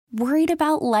Worried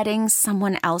about letting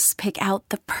someone else pick out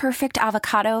the perfect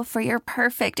avocado for your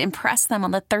perfect impress them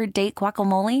on the third date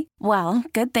guacamole? Well,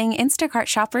 good thing Instacart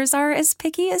shoppers are as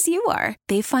picky as you are.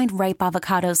 They find ripe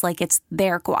avocados like it's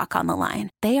their guac on the line.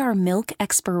 They are milk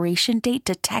expiration date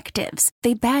detectives.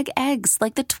 They bag eggs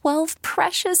like the 12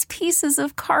 precious pieces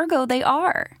of cargo they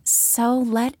are. So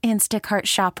let Instacart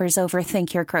shoppers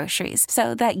overthink your groceries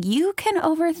so that you can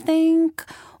overthink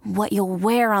what you'll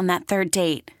wear on that third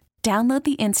date. Download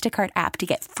the Instacart app to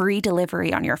get free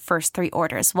delivery on your first 3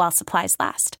 orders while supplies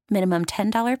last. Minimum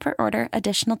 $10 per order.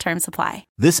 Additional terms apply.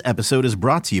 This episode is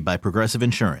brought to you by Progressive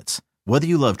Insurance. Whether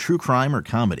you love true crime or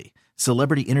comedy,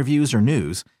 celebrity interviews or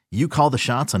news, you call the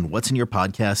shots on what's in your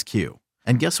podcast queue.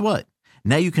 And guess what?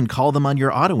 Now you can call them on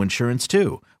your auto insurance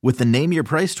too with the Name Your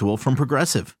Price tool from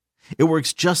Progressive. It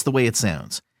works just the way it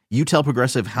sounds. You tell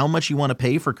Progressive how much you want to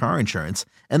pay for car insurance,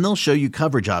 and they'll show you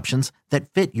coverage options that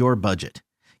fit your budget.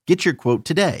 Get your quote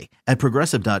today at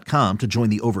Progressive.com to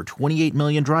join the over 28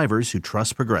 million drivers who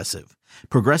trust Progressive.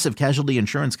 Progressive Casualty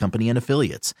Insurance Company and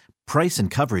Affiliates. Price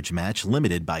and coverage match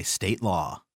limited by state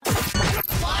law.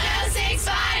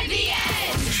 106.5 The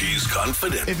Edge. She's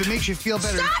confident. If it makes you feel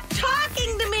better. Stop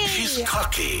talking to me. She's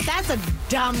cocky. That's a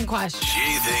dumb question.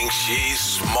 She thinks she's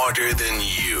smarter than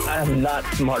you. I'm not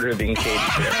smarter than Katie.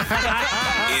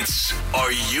 It's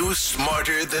Are You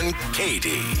Smarter Than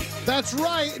Katie? That's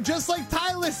right. Just like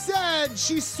Tyler said,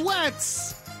 she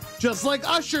sweats. Just like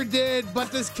Usher did.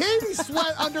 But does Katie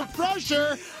sweat under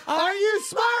pressure? Are you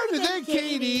smarter than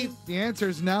Katie? The answer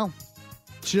is no.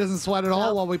 She doesn't sweat at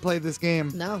all while we play this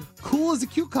game. No. Cool as a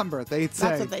cucumber, they'd say.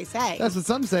 That's what they say. That's what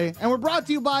some say. And we're brought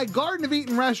to you by Garden of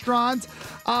Eatin' Restaurants.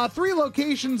 3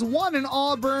 locations, 1 in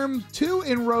Auburn, 2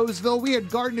 in Roseville. We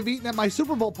had Garden of Eatin' at my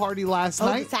Super Bowl party last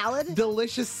night. Salad?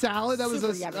 Delicious salad. That was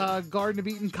Super a Garden of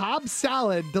Eatin' Cobb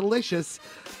salad. Delicious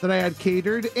that I had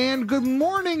catered. And good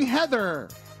morning, Heather.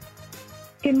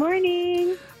 Good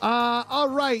morning. All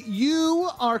right, you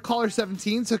are caller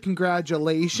 17, so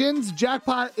congratulations.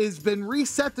 Jackpot has been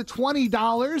reset to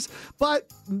 $20, but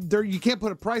you can't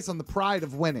put a price on the pride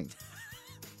of winning.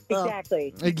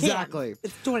 Exactly. Exactly.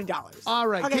 It's $20. All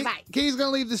right. Okay, bye. Katie's going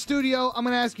to leave the studio. I'm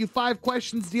going to ask you 5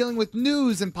 questions dealing with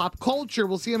news and pop culture.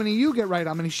 We'll see how many you get right,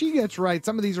 how many she gets right.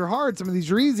 Some of these are hard, some of these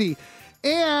are easy.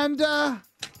 And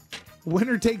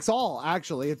winner takes all,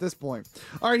 actually, at this point.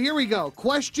 All right, here we go.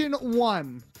 Question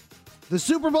 1. The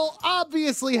Super Bowl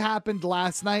obviously happened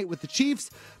last night with the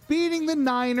Chiefs beating the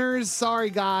Niners, sorry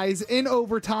guys, in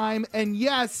overtime. And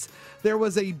yes, there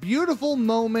was a beautiful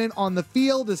moment on the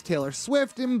field as Taylor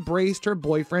Swift embraced her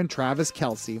boyfriend Travis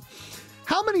Kelce.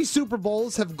 How many Super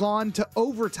Bowls have gone to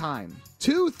overtime?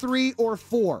 2, 3, or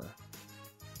 4?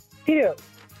 2.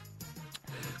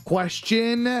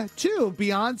 Question 2.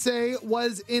 Beyonce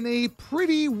was in a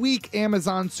pretty weak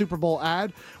Amazon Super Bowl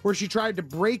ad where she tried to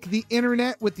break the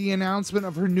internet with the announcement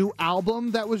of her new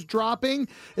album that was dropping.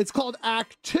 It's called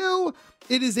Act 2.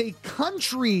 It is a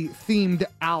country-themed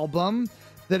album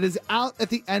that is out at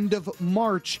the end of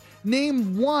March.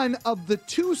 Name one of the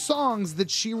 2 songs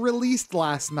that she released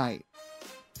last night.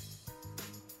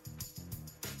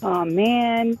 Oh,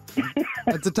 man.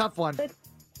 That's a tough one.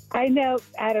 I know.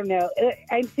 I don't know.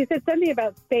 She said something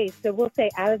about space, so we'll say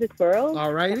Out of This World.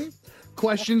 All righty.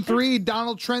 Question 3.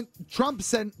 Donald Trump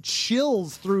sent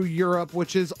chills through Europe,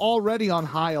 which is already on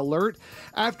high alert,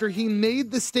 after he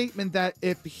made the statement that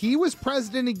if he was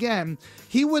president again,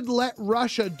 he would let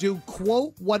Russia do,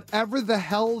 quote, whatever the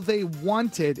hell they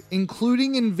wanted,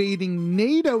 including invading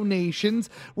NATO nations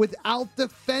without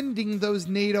defending those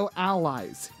NATO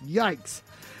allies. Yikes.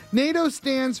 NATO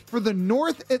stands for the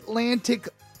North Atlantic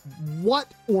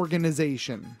what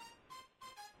organization?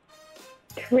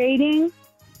 Trading.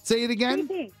 Say it again.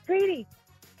 Treaty.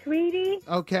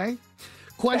 Okay.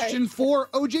 Question 4.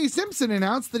 O.J. Simpson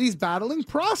announced that he's battling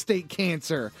prostate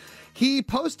cancer. He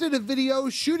posted a video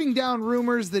shooting down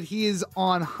rumors that he is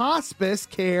on hospice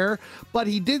care, but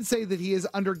he did say that he is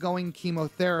undergoing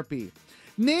chemotherapy.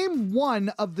 Name one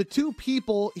of the 2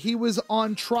 people he was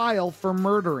on trial for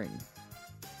murdering.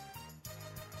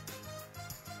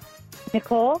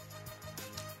 Nicole.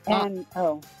 And,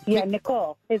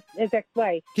 Nicole. His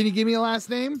ex-wife. Can you give me a last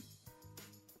name?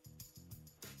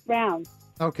 Brown.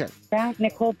 Okay.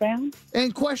 Nicole Brown.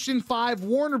 And question 5,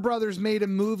 Warner Brothers made a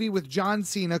movie with John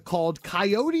Cena called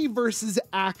Coyote vs.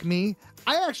 Acme.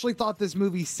 I actually thought this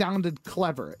movie sounded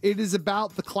clever. It is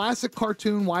about the classic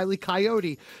cartoon Wile E.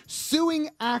 Coyote suing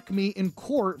Acme in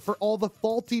court for all the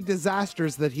faulty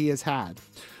disasters that he has had.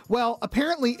 Well,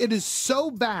 apparently it is so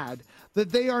bad that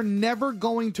they are never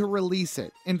going to release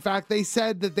it. In fact, they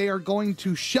said that they are going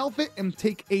to shelf it and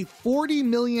take a $40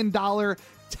 million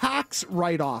tax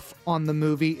write-off on the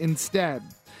movie instead.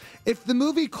 If the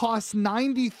movie costs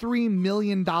 $93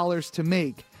 million to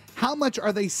make, how much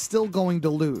are they still going to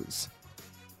lose?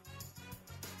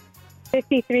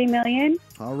 $53 million.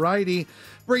 All righty.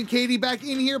 Bring Katie back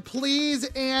in here, please.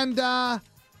 And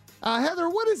Heather,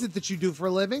 what is it that you do for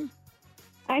a living?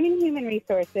 I'm in human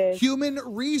resources. Human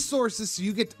resources. So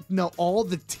you get to know all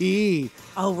the tea.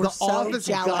 Oh, we're the so office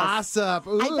jealous. gossip.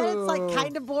 I bet it's like Ooh.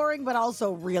 kind of boring, but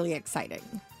also really exciting.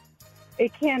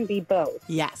 It can be both.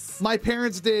 Yes. My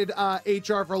parents did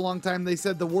HR for a long time. They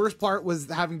said the worst part was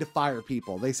having to fire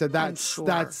people. They said I'm sure.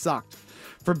 that sucked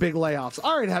for big layoffs.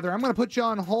 All right, Heather, I'm going to put you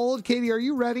on hold. Katie, are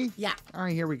you ready? Yeah. All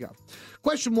right, here we go.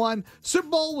 Question 1. Super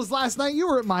Bowl was last night. You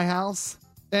were at my house.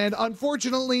 And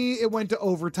unfortunately, it went to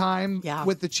overtime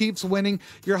with the Chiefs winning.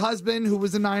 Your husband, who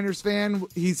was a Niners fan,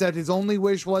 he said his only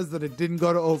wish was that it didn't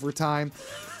go to overtime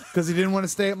because he didn't want to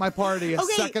stay at my party a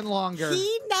second longer.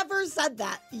 He never said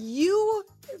that. You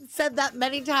said that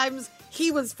many times.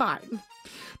 He was fine.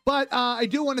 But I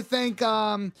do want to thank,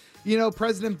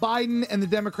 President Biden and the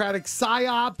Democratic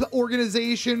PSYOP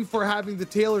organization for having the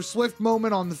Taylor Swift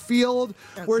moment on the field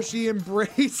where she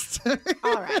embraced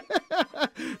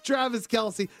Travis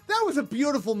Kelce. That was a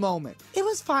beautiful moment. It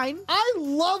was fine. I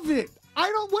love it.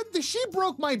 She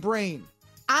broke my brain.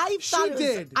 I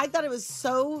thought it was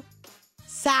so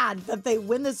sad that they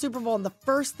win the Super Bowl and the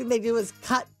first thing they do is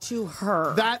cut to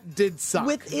her. That did suck.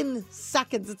 Within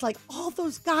seconds. It's like all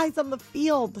those guys on the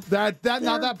field. That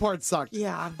part sucked.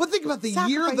 Yeah. But think about the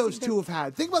year those two have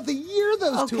had. Think about the year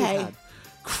those two have had.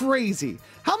 Crazy.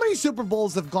 How many Super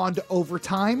Bowls have gone to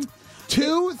overtime?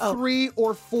 2, 3,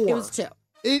 or 4? It was 2.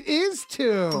 It is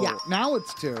 2. Yeah. Now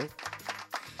it's 2.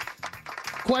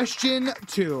 Question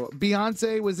 2.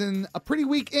 Beyonce was in a pretty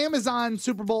weak Amazon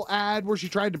Super Bowl ad where she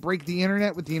tried to break the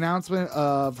internet with the announcement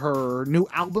of her new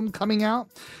album coming out.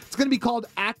 It's going to be called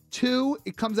Act 2.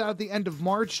 It comes out at the end of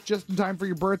March, just in time for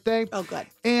your birthday. Oh, good.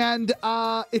 And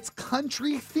it's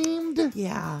country themed.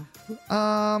 Yeah.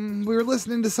 We were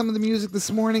listening to some of the music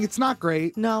this morning. It's not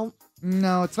great. No,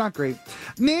 it's not great.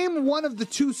 Name one of the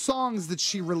 2 songs that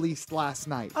she released last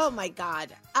night. Oh my God.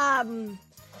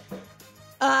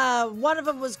 One of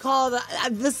them was called,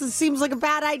 seems like a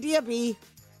bad idea, B.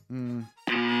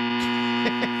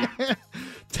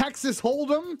 Texas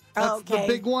Hold'em. That's the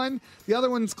big one. The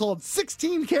other one's called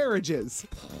 16 Carriages.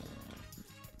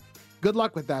 Good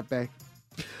luck with that, Bay.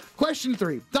 Question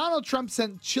 3. Donald Trump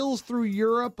sent chills through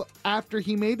Europe after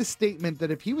he made a statement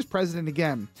that if he was president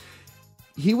again,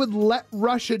 he would let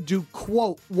Russia do,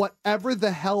 quote, whatever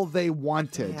the hell they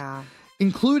wanted. Yeah.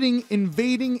 Including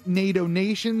invading NATO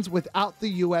nations without the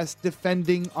U.S.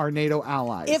 defending our NATO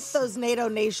allies. If those NATO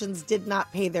nations did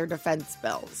not pay their defense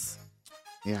bills.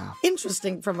 Yeah.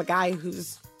 Interesting from a guy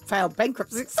who's filed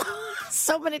bankruptcy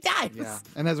so many times. Yeah,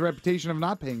 and has a reputation of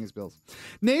not paying his bills.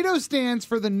 NATO stands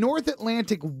for the North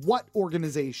Atlantic what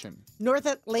organization? North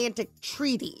Atlantic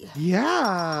Treaty.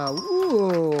 Yeah.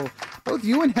 Ooh. Both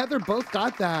you and Heather both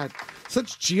got that.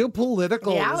 Such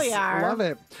geopolitical. Yeah, we are. Love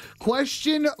it.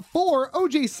 Question 4.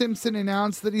 O.J. Simpson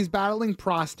announced that he's battling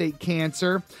prostate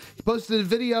cancer. He posted a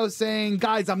video saying,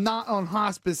 guys, I'm not on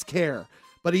hospice care,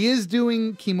 but he is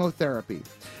doing chemotherapy.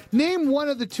 Name one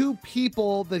of the 2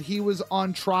 people that he was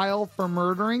on trial for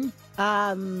murdering.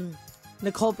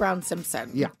 Nicole Brown Simpson.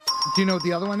 Yeah. Do you know what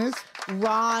the other one is?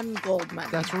 Ron Goldman.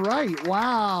 That's right.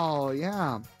 Wow.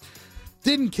 Yeah.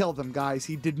 Didn't kill them, guys.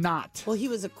 He did not. Well, he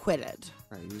was acquitted.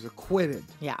 Right, he was acquitted.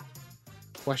 Yeah.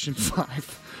 Question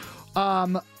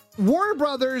 5. Warner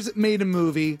Brothers made a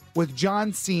movie with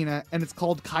John Cena, and it's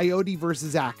called Coyote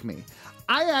vs. Acme.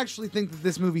 I actually think that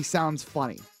this movie sounds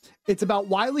funny. It's about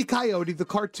Wile E. Coyote, the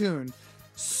cartoon,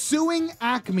 suing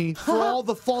Acme for all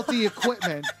the faulty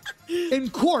equipment in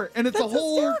court. And it's That's a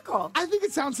whole... hysterical. I think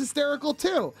it sounds hysterical,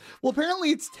 too. Well,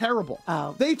 apparently it's terrible.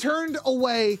 Oh. They turned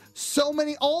away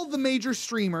all the major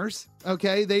streamers,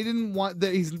 okay? They didn't want...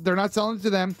 They're not selling it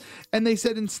to them. And they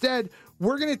said, instead,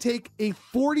 we're going to take a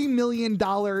 $40 million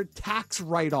tax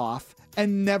write-off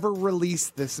and never release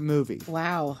this movie.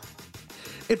 Wow.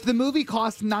 If the movie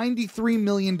costs $93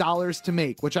 million to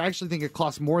make, which I actually think it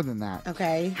costs more than that,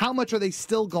 Okay. how much are they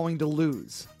still going to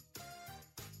lose?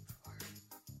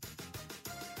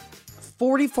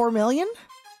 44 million?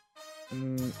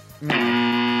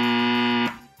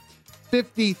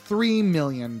 $53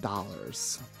 million.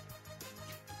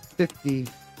 50.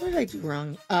 What did I do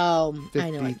wrong? Oh, I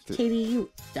know it. 53. Katie, you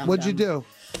dumb. What'd you do?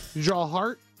 You draw a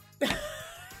heart?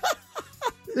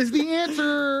 Is the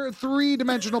answer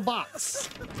 3-dimensional box?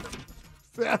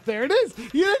 There it is.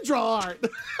 You didn't draw a heart.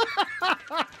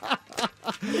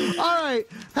 All right.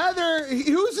 Heather,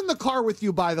 who's in the car with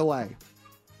you, by the way?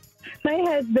 My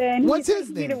husband. What's he's his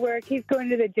taking me name? to work. He's going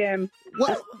to the gym.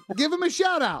 What? Give him a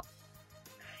shout out.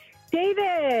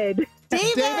 David.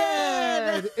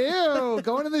 David! Ew,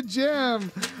 going to the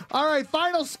gym. All right,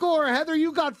 final score. Heather,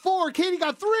 you got 4. Katie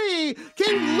got 3.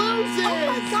 Katie loses. Oh,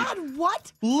 my God.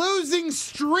 What? Losing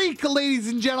streak, ladies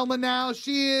and gentlemen, now.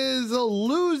 She is a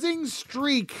losing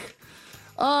streak.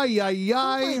 Ay, ay,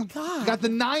 ay. Oh, my God. Got the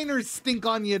Niners stink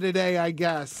on you today, I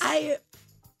guess.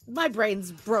 My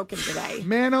brain's broken today.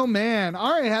 Man, oh man.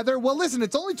 All right, Heather. Well, listen,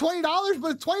 it's only $20,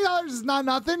 but $20 is not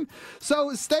nothing.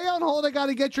 So stay on hold. I got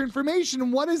to get your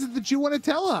information. What is it that you want to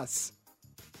tell us?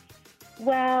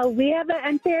 Well, we have an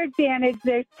unfair advantage.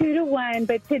 There's 2-1,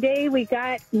 but today we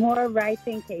got more right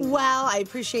than Katie. Well, I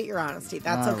appreciate your honesty.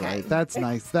 That's All okay. right, that's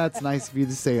nice. That's nice of you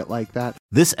to say it like that.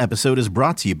 This episode is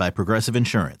brought to you by Progressive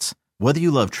Insurance. Whether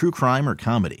you love true crime or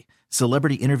comedy,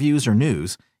 celebrity interviews or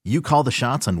news, you call the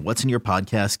shots on what's in your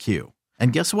podcast queue.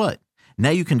 And guess what? Now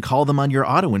you can call them on your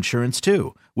auto insurance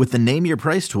too with the Name Your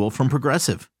Price tool from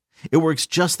Progressive. It works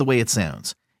just the way it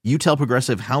sounds. You tell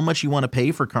Progressive how much you want to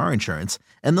pay for car insurance,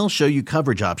 and they'll show you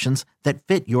coverage options that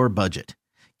fit your budget.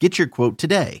 Get your quote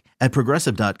today at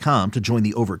Progressive.com to join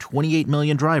the over 28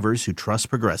 million drivers who trust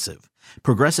Progressive.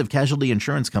 Progressive Casualty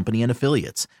Insurance Company and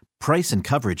Affiliates. Price and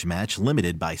coverage match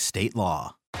limited by state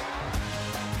law.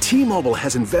 T-Mobile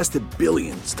has invested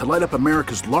billions to light up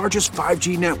America's largest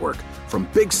 5G network, from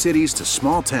big cities to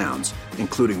small towns,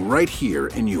 including right here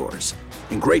in yours.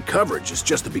 And great coverage is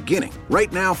just the beginning.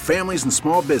 Right now, families and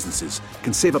small businesses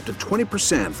can save up to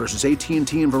 20% versus AT&T and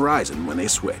Verizon when they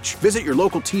switch. Visit your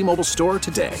local T-Mobile store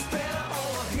today.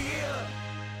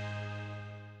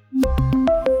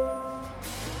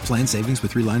 Plan savings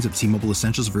with 3 lines of T-Mobile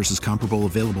Essentials versus comparable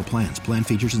available plans. Plan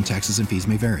features and taxes and fees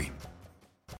may vary.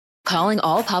 Calling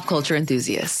all pop culture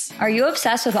enthusiasts. Are you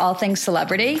obsessed with all things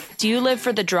celebrity? Do you live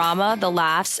for the drama, the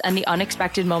laughs, and the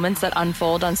unexpected moments that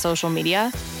unfold on social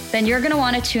media? Then you're going to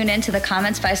want to tune in to the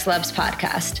Comments by Celebs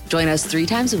podcast. Join us 3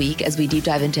 times a week as we deep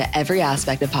dive into every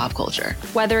aspect of pop culture.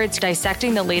 Whether it's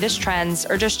dissecting the latest trends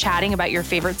or just chatting about your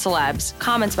favorite celebs,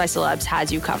 Comments by Celebs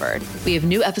has you covered. We have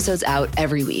new episodes out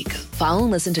every week. Follow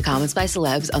and listen to Comments by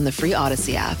Celebs on the free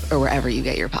Odyssey app or wherever you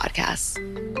get your podcasts.